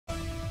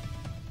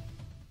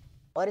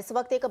और इस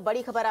वक्त एक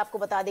बड़ी खबर आपको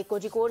बता दें,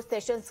 कोझिकोड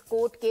सेशंस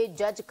कोर्ट के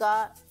जज का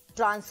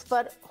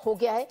ट्रांसफर हो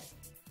गया है।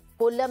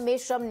 कोल्लम में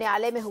श्रम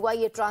न्यायालय में हुआ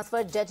ये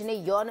ट्रांसफर। जज ने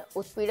यौन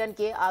उत्पीड़न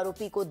के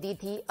आरोपी को दी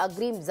थी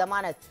अग्रिम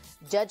जमानत।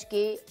 जज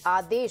के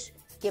आदेश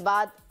के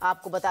बाद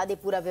आपको बता दें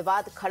पूरा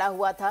विवाद खड़ा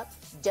हुआ था।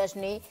 जज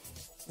ने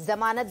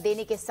जमानत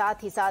देने के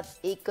साथ ही साथ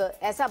एक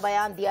ऐसा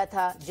बयान दिया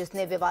था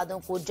जिसने विवादों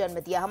को जन्म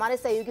दिया। हमारे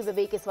सहयोगी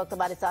विवेक इस वक्त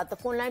हमारे साथ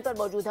फोन लाइन पर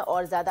मौजूद है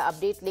और ज्यादा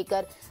अपडेट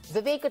लेकर।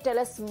 विवेक, tell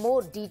us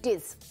more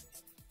details.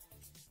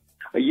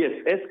 Yes,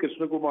 S.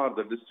 Krishnakumar,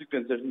 the district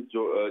and sessions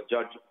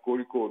judge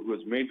Kozhikode, who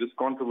has made this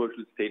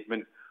controversial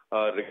statement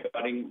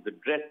regarding the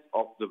dress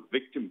of the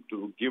victim to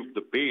give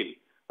the bail,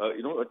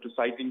 to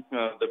citing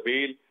the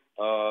bail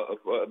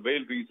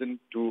reason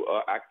to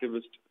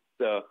activist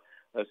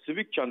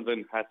Civic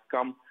Chandran has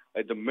come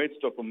at the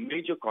midst of a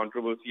major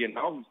controversy, and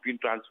now he's been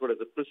transferred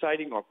as a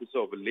presiding officer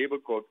of a labor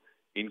court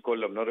in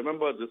Kollam. Now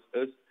remember, this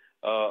is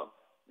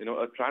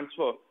a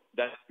transfer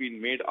that's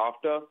been made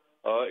after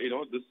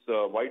this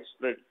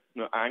widespread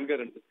anger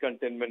and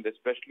discontentment,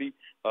 especially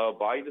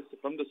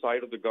from the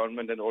side of the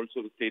government and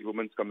also the State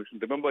Women's Commission.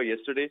 Remember,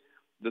 yesterday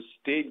the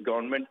state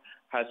government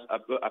has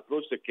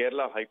approached the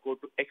Kerala High Court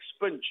to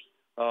expunge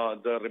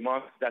the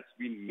remarks that's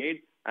been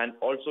made and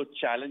also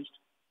challenged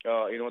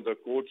the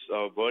court's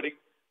verdict,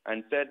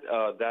 and said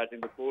that in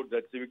the court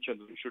that Civic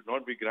Chandran should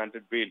not be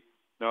granted bail.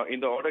 Now,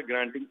 in the order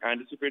granting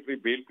anticipatory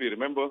bail plea,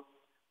 remember,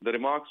 the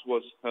remarks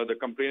was the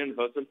complainant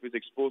herself is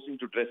exposing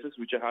to dresses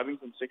which are having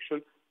some sexual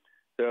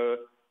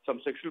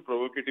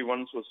provocative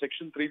ones. So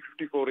Section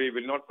 354A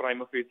will not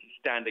prima facie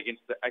stand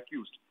against the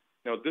accused.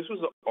 Now, this was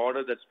the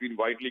order that's been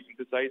widely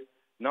criticized.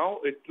 Now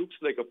it looks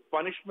like a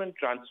punishment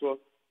transfer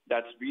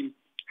that's been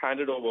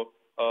handed over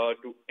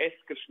to S.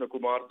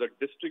 Krishnakumar, the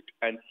district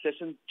and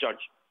sessions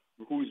judge,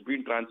 who is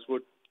being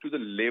transferred to the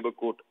labor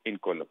court in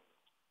Kollam.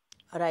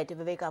 Right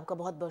विवेक, आपका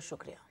बहुत बहुत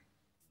शुक्रिया।